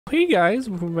Hey guys,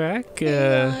 we're back.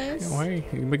 Hey guys. Why are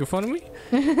you making fun of me?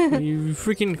 You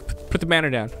freaking put the banner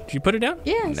down. Did you put it down?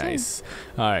 Yeah. Nice.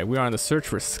 Alright, we are on the search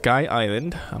for Sky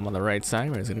Island. I'm on the right side.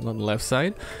 We're gonna go on the left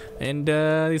side. And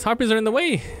these harpies are in the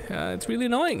way. It's really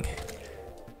annoying.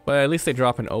 But at least they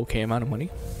drop an okay amount of money.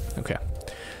 Okay.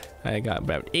 I got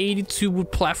about 82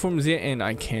 wood platforms yet, and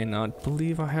I cannot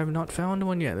believe I have not found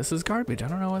one yet. This is garbage. I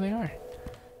don't know where they are.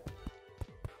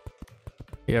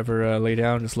 You ever lay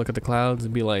down and just look at the clouds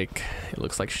and be like, it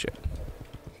looks like shit?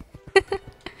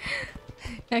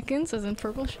 Ekans isn't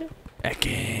purple shit?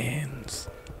 Ekans.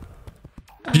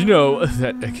 Do you know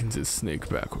that Ekans is snake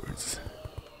backwards?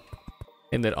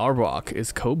 And that Arbok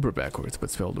is cobra backwards, but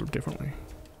spelled differently.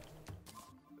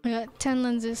 I got 10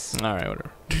 lenses. Alright,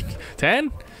 whatever.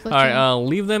 10? So Alright, I'll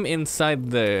leave them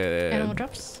inside the animal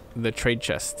drops. The trade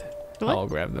chest. What? I'll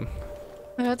grab them.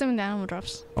 I got them in the animal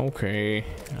drops. Okay.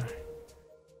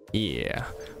 Yeah.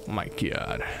 My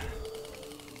god.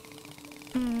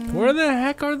 Where the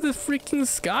heck are the freaking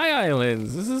Sky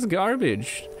Islands? This is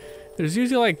garbage. There's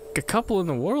usually like a couple in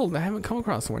the world. I haven't come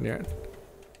across one yet.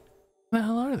 Where the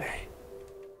hell are they?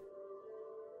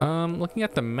 Looking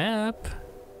at the map.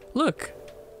 Look.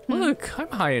 Look, I'm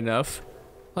high enough.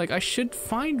 Like, I should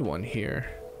find one here.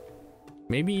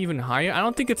 Maybe even higher. I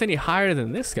don't think it's any higher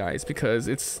than this, guys, because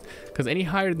any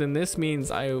higher than this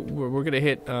means we're gonna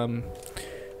hit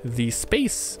the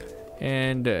space,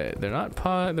 and they're not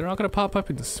gonna pop up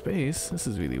into space. This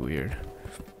is really weird.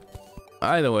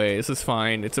 Either way, this is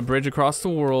fine. It's a bridge across the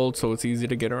world, so it's easy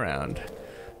to get around.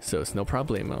 So it's no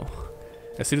problemo.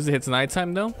 As soon as it hits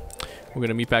nighttime, though, we're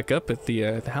gonna meet back up at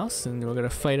the house, and we're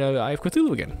gonna fight Eye of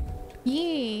Cthulhu again.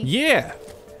 Yay! Yeah.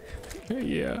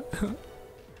 Yeah.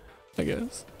 I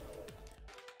guess.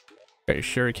 Okay,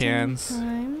 shurikens.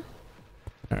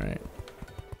 All right.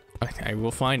 I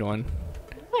will find one.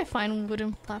 How do I find a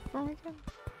wooden platform again?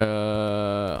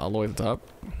 All the way to the top.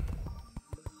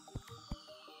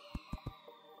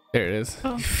 There it is.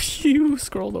 Oh. You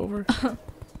scrolled over.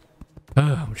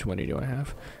 How much money do I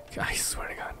have? I swear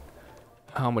to God.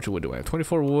 How much wood do I have?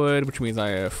 24 wood, which means I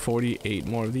have 48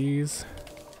 more of these.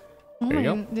 Oh there you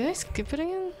go. Did I skip it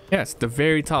again? Yeah, it's the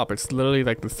very top. It's literally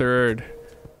like the third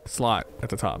slot at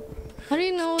the top. How do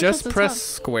you know? Just press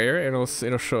square and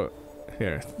it'll show.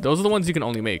 Here, those are the ones you can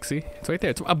only make. See, it's right there.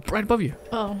 It's right above you.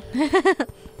 Oh.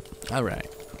 All right.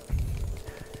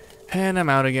 And I'm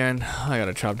out again. I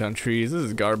gotta chop down trees. This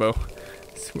is Garbo.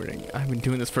 I've been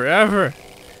doing this forever.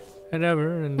 And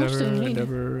ever, and ever, and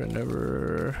ever, and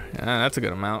ever. That's a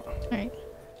good amount. Alright.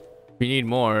 If you need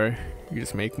more, you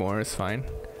just make more. It's fine.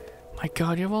 My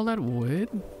God, you have all that wood?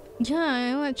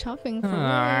 Yeah, I went chopping for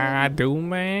I do,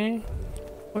 man.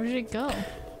 Where did it go?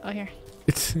 Oh, here.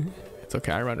 It's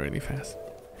okay. I run really fast.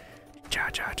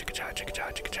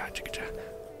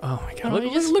 Oh my God!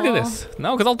 Look at this.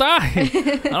 No, because I'll die.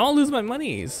 I don't lose my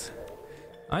monies.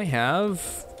 I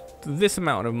have this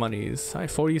amount of monies. I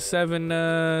have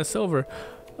 47 silver.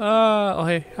 Oh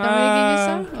hey. Want me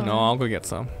to give you some? No, I'll go get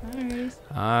some. Alright.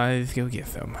 I'll go get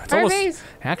them. It's almost,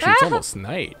 actually, it's almost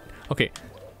night. Okay.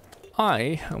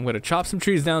 I'm gonna chop some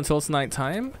trees down until it's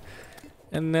nighttime,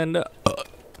 and then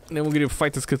we're gonna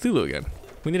fight this Cthulhu again.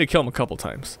 We need to kill him a couple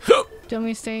times. Do you want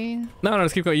me to stay? No,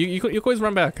 just keep going. You always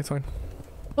run back. It's fine.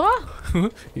 What?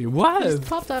 What? Just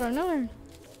popped out of nowhere.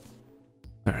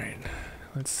 All right.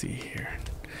 Let's see here.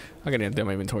 I gotta empty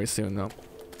my inventory soon, though.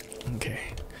 Okay.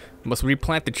 Must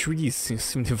replant the trees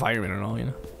in the environment and all, you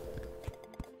know.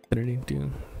 What did he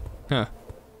do? Huh.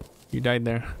 You died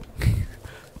there.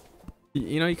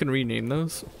 You know, you can rename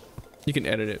those. You can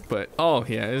edit it, but oh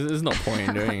yeah, there's no point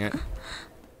in doing it.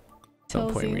 No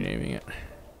point in renaming it.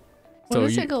 Why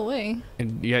does it go away?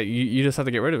 And yeah, you just have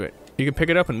to get rid of it. You can pick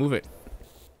it up and move it.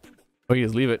 Or you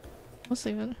just leave it. Let's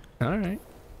leave it. All right.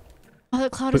 Oh, the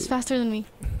cloud is faster than me.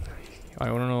 I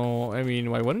don't know. I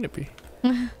mean, why wouldn't it be?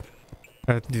 All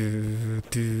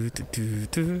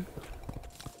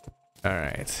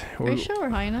right. Are you sure we're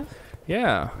high enough?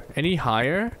 Yeah. Any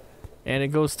higher, and it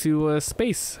goes to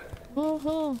space.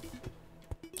 Oh.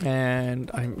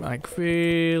 And I'm like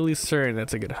fairly certain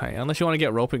that's a good height. Unless you want to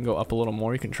get rope and go up a little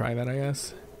more, you can try that, I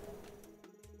guess.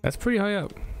 That's pretty high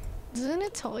up. Doesn't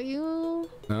it tell you?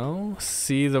 No?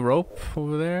 See the rope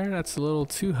over there? That's a little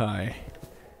too high.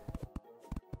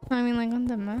 I mean, like on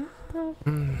the map? Oh,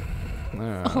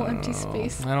 empty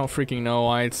space. I don't freaking know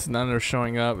why it's none of them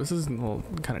showing up. This is a little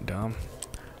kind of dumb.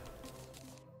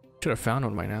 Should have found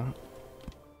one by now.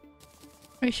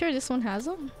 Are you sure this one has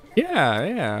them?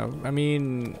 Yeah. I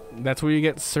mean, that's where you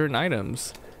get certain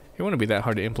items. It wouldn't be that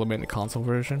hard to implement in the console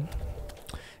version.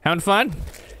 Having fun?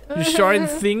 You sharding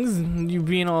things? You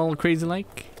being all crazy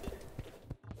like?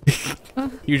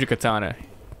 Use your katana.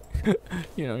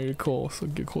 You know, you're cool, so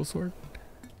get a cool sword.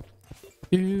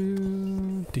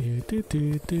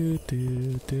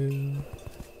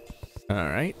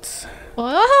 Alright.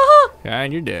 Oh!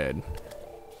 And you're dead.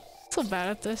 So bad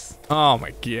at this. Oh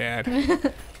my god.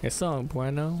 It's all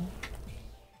bueno.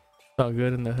 It's all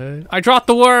good in the hood. I dropped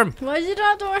the worm! Why did you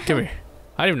drop the worm? Come here.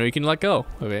 I didn't even know you can let go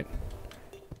of it.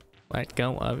 Let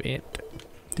go of it.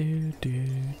 These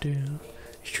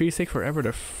trees take forever to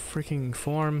freaking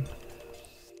form.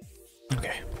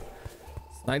 Okay.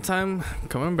 It's nighttime.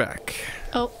 Coming back.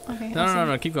 Oh, okay.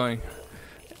 No. Keep going.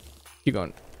 Keep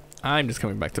going. I'm just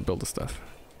coming back to build the stuff.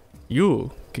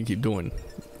 You can keep doing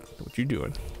what you're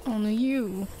doing. Only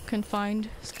you can find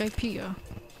Skypea.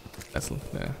 That's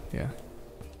yeah.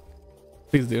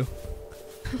 Please do.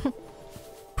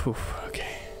 Poof.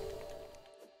 Okay.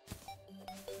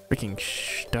 Freaking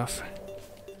stuff.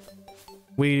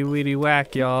 Weedy weedy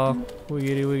whack, y'all.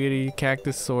 Wiggity wiggity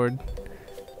cactus sword.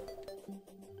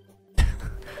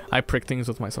 I prick things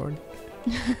with my sword.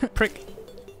 Prick.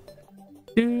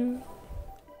 Oh,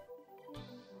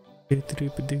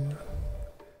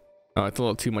 it's a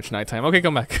little too much nighttime. Okay,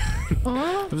 come back.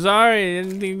 I'm sorry, I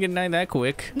didn't even get night that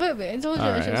quick. Wait, I told you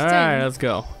I should stay. Alright, let's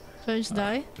go. Should I just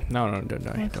die? No, don't die.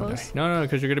 Don't die. No,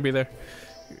 because you're gonna be there.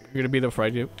 You're gonna be there before I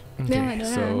do. Okay, Yeah,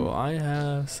 so I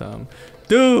have some.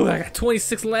 Dude, I got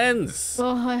 26 lens.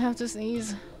 Well, I have to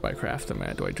sneeze. Do I craft them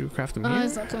at? Do I craft them here?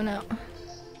 It's not coming out.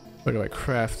 Where do I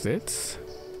craft it?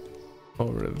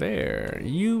 Over there.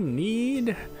 You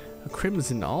need a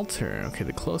crimson altar. Okay,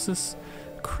 the closest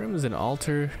crimson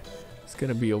altar is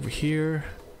gonna be over here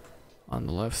on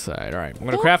the left side. Alright, I'm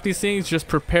gonna craft these things. Just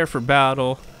prepare for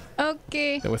battle.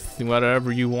 Okay. With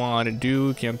whatever you want to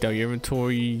do. Camp down your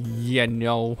inventory. Yeah,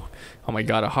 no. Oh my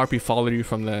god, a harpy followed you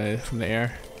from the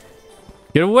air.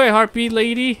 Get away, harpy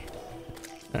lady.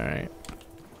 Alright.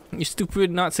 You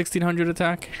stupid, not 1600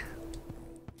 attack.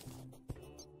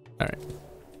 Alright.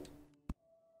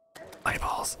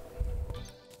 Eyeballs.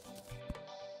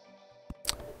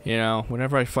 You know,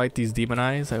 whenever I fight these demon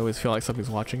eyes, I always feel like something's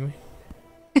watching me.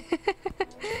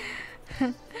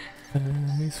 I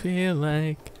always feel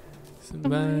like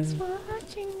somebody's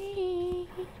watching me.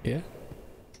 Yeah.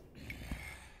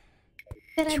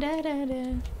 Da -da -da -da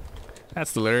 -da.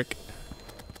 That's the lyric.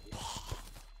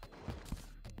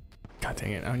 God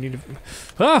dang it, I need to...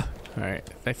 Ah! Alright,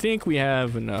 I think we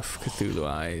have enough Cthulhu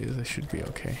eyes. I should be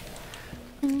okay.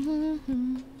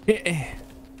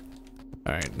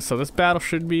 Alright, so this battle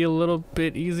should be a little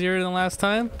bit easier than last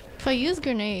time. If I use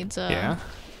grenades, yeah.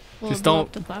 Will Just it blow don't...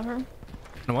 up the platform?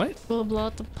 What? Will it blow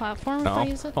up the platform no, if I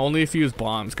use it? Only if you use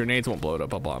bombs. Grenades won't blow it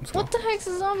up, but bombs will. What the heck's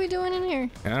the zombie doing in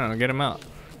here? I don't know, get him out.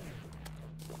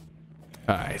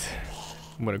 Alright.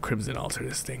 I'm gonna crimson altar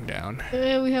this thing down.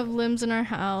 We have limbs in our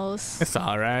house. It's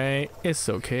alright. It's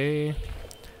okay.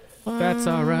 That's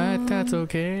alright. That's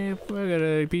okay. We're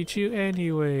gonna beat you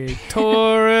anyway.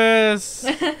 Taurus!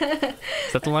 Is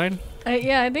that the line?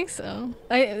 Yeah, I think so.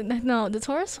 No, the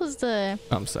Taurus was the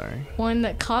I'm sorry. one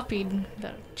that copied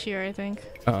that cheer, I think.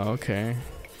 Oh, okay.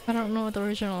 I don't know what the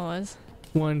original was.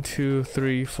 1, 2,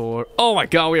 3, 4. Oh my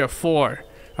god, we have 4.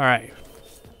 Alright.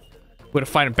 We're gonna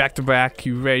fight him back to back.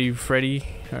 You ready, Freddy?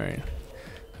 Alright.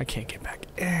 I can't get back.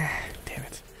 Damn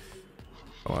it.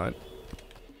 What?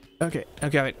 Okay,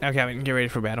 okay, get ready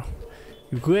for battle.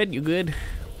 You good? You good?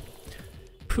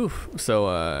 Poof.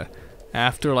 So,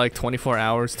 after like 24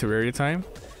 hours Terraria time,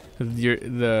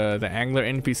 the angler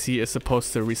NPC is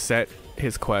supposed to reset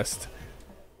his quest.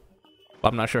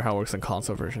 I'm not sure how it works in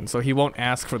console version, so he won't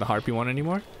ask for the harpy one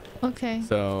anymore. Okay.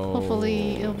 So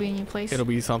hopefully it'll be in your place. It'll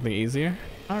be something easier.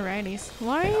 Alrighties.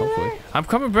 Why are you hopefully there? I'm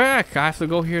coming back. I have to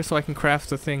go here so I can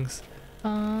craft the things.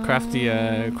 Craft the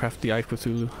Eye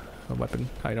Cthulhu weapon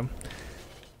item.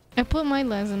 I put my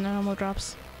lens in normal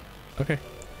drops. Okay.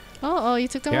 Oh, you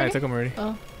took them already? Yeah, I took them already.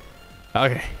 Oh.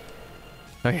 Okay.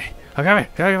 Okay. I'm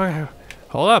coming.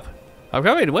 Hold up. I'm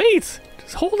coming. Wait.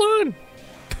 Just hold on.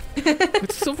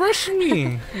 It's still rushing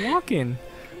me. I'm walking.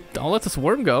 Don't let this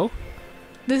worm go.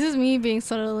 This is me being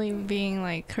subtly being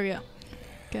like, hurry up.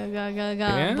 Go.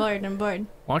 Yeah? I'm bored.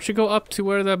 Why don't you go up to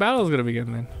where the battle is going to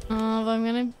begin then? But I'm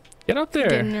gonna get up there.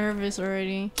 Get nervous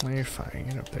already. Oh, you're fine.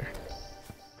 Get up there.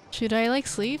 Should I like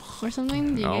sleep or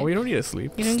something? No, we don't need to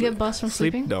sleep. You don't get buzzed from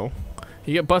sleeping? No.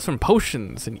 You get buzzed from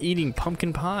potions and eating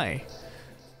pumpkin pie.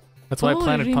 That's why I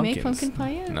planted pumpkins. Make pumpkin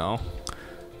pie yet? No.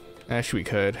 Actually, we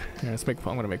could. Yeah, I'm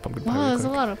gonna make pumpkin pie. Oh, there's a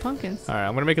lot of pumpkins. Alright,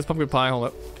 I'm gonna make this pumpkin pie. Hold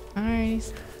up.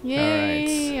 Alright.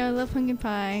 Yay! Right. I love pumpkin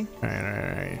pie.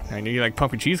 Alright. I knew you like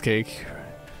pumpkin cheesecake.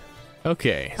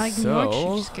 Okay, I like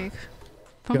more cheesecake.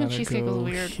 Pumpkin cheesecake was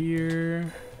weird.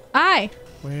 Here. Aye!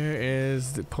 Where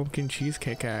is the pumpkin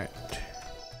cheesecake at?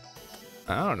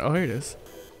 I don't know. Here it is.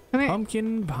 Come here.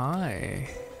 Pumpkin pie.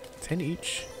 10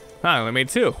 each. Ah, I only made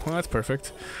 2. Well, that's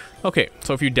perfect. Okay,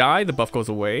 so if you die, the buff goes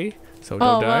away. So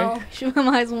don't die. Well, she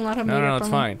might as well not have made No, it it's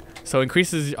for fine. So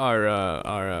increases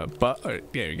our buff.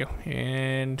 There you go.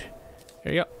 And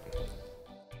there you go.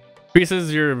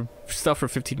 Increases your stuff for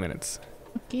 15 minutes.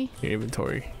 Okay. Your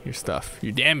inventory, your stuff,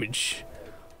 your damage.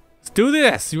 Let's do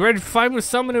this. You ready to fight with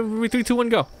summon? Every 3, 2, 1,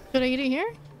 go. Should I eat it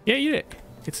here? Yeah, eat it.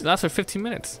 It lasts for 15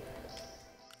 minutes.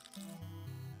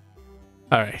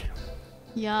 All right.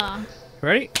 Yeah.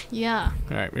 Ready? Yeah.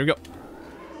 All right, here we go.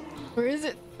 Where is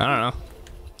it? I don't know.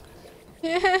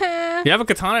 Yeah. You have a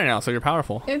katana now, so you're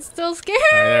powerful. It's still scary.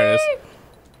 All right, there it is.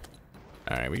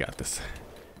 All right, we got this.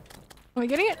 Am I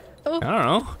getting it? Oh, I don't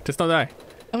know. Just don't die.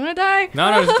 I'm gonna die. No,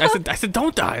 I said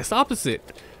don't die. It's the opposite.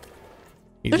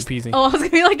 Easy peasy. Oh, I was gonna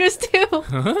be like, there's 2.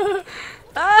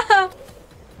 Ah,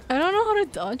 I don't know how to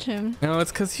dodge him. No,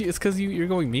 it's cause you're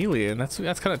going melee, and that's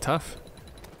kind of tough.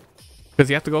 Because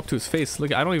you have to go up to his face.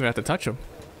 Look, I don't even have to touch him.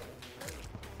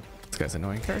 This guy's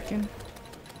annoying. Birkin.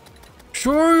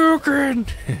 Sure you can.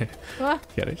 What?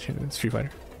 Get it? Street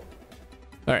Fighter.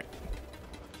 All right.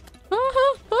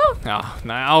 Oh, oh. Oh,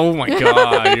 oh my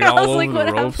God! You're all over like, the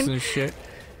what ropes happened? and shit.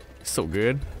 So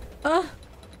good. Oh.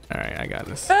 All right, I got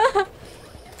this.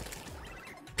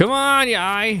 Come on, you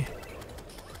eye.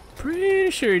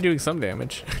 Pretty sure you're doing some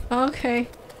damage. Okay.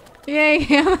 Yay,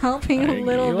 I'm helping a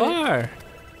little you bit. are.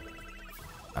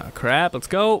 Oh, crap, let's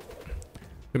go.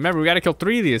 Remember, we gotta kill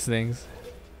 3 of these things.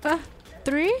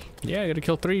 3? Yeah, I gotta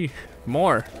kill 3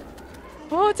 more.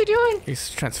 Oh, what's he doing? He's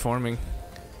transforming.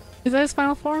 Is that his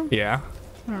final form? Yeah.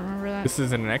 I don't remember that. This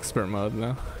is in an expert mode,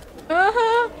 though.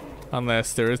 Uh-huh.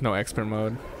 Unless there is no expert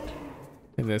mode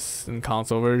in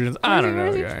console versions. I don't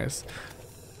know, guys.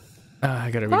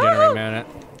 I gotta regenerate mana.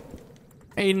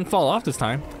 Hey, you didn't fall off this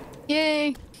time.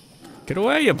 Yay. Get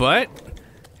away, you butt.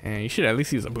 And you should at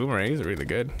least use a boomerang. These are really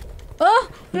good. Oh,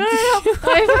 no.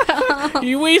 I fell.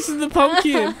 You wasted the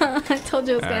pumpkin. I told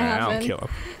you it was gonna happen. I'll kill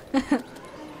him.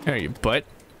 There, you butt.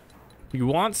 You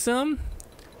want some?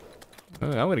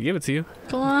 I'm gonna give it to you.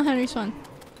 Go on, Henry's fun.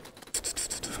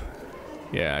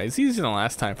 Yeah, it's easier than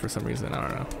last time for some reason. I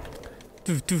don't know.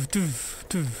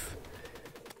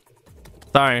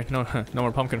 Sorry, no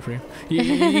more pumpkin for you.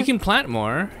 You can plant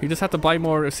more. You just have to buy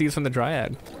more seeds from the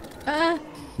dryad.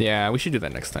 Yeah, we should do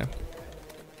that next time.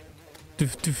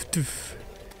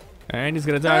 And he's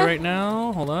gonna die right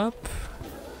now. Hold up.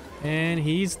 And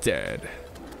he's dead.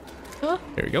 There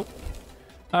we go.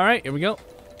 All right, here we go.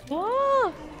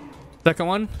 Whoa. Second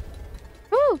one.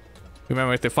 Woo. Remember,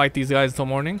 we have to fight these guys until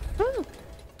morning. Woo.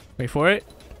 Wait for it.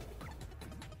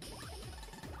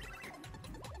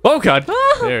 Oh God!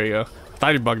 There you go.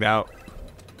 Thought you bugged out.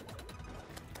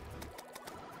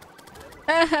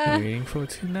 Waiting for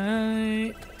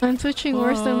tonight. I'm twitching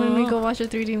worse than when we go watch a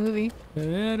 3D movie.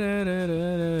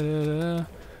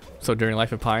 So during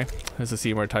Life of Pi, there's a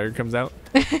scene where Tiger comes out,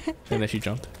 and then she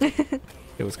jumped.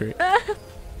 It was great. I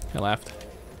laughed.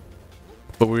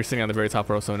 But we were sitting on the very top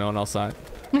row, so no one else saw it.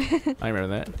 I remember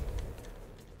that.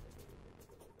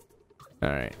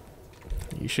 Alright.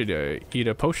 You should eat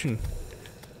a potion.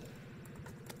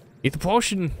 Eat the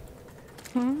potion!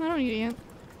 I don't eat it yet.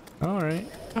 Alright.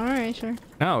 Alright, sure.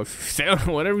 No, say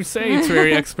whatever you say, it's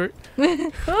very expert.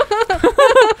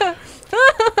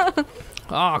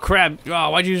 Oh crap! Oh,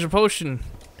 why'd you use your potion?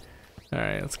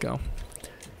 Alright, let's go.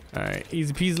 Alright,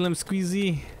 easy peasy lemon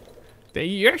squeezy.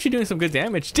 You're actually doing some good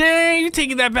damage. Dang, you're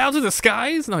taking that bow to the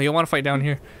skies? No, you want to fight down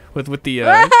here with the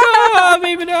come on,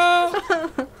 baby, no!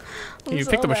 You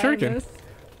picked up a shuriken.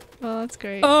 Oh, that's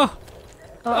great. Oh!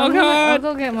 Oh God! I'll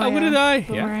go get my I'm gonna die.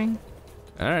 boomerang.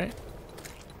 Yeah. Alright.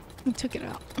 I took it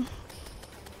out.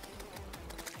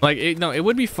 Like, it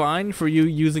would be fine for you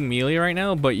using melee right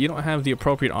now, but you don't have the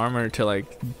appropriate armor to,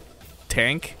 like,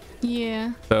 tank.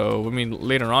 Yeah. So, I mean,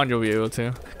 later on you'll be able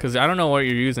to. Because I don't know what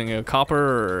you're using, a copper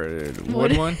or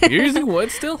wood one? You're using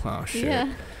wood still? Oh, shit.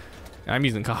 Yeah. I'm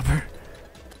using copper.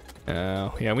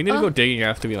 Yeah, we need to go digging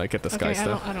after we, like, get the sky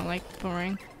stuff. I don't like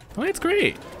boomerang. Oh, it's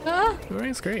great.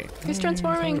 Boomerang's great. He's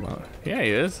transforming. Yeah, he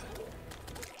is.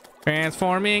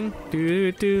 Transforming.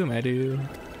 Do-do-do-ma-do.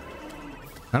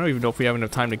 I don't even know if we have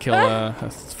enough time to kill a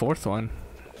 4th one.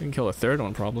 We can kill a 3rd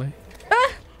one, probably.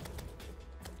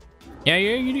 Yeah,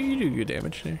 you do good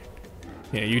damage there.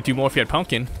 Yeah, you'd do more if you had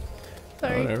pumpkin.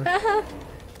 Sorry. Oh, whatever.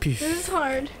 This is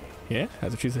hard. Yeah,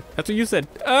 that's what you said. That's what you said.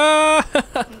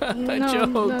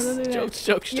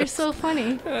 Jokes. You're so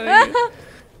funny.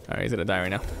 Alright, he's gonna die right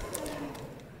now.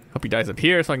 Hope he dies up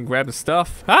here so I can grab the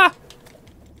stuff. Ah!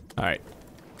 Alright.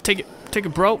 Take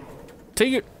it, bro.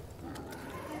 Take it.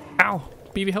 Ow!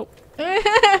 BB help!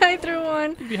 I threw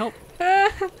one. BB help!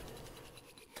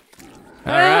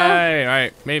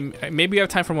 Alright. Maybe we have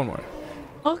time for one more.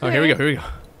 Okay. Oh, here we go.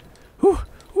 Whew,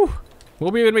 whew.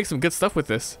 We'll be able to make some good stuff with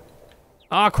this.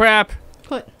 Ah, crap!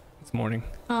 What? It's morning.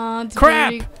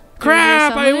 Crap!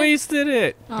 Crap! I wasted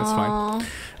it! That's fine. Aww.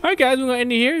 Alright guys, we're gonna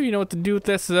end it here. You know what to do with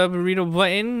that burrito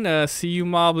button. See you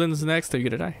moblins next. Are you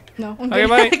gonna die? No, I'm Okay, good.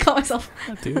 bye. I caught myself.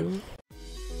 Dude.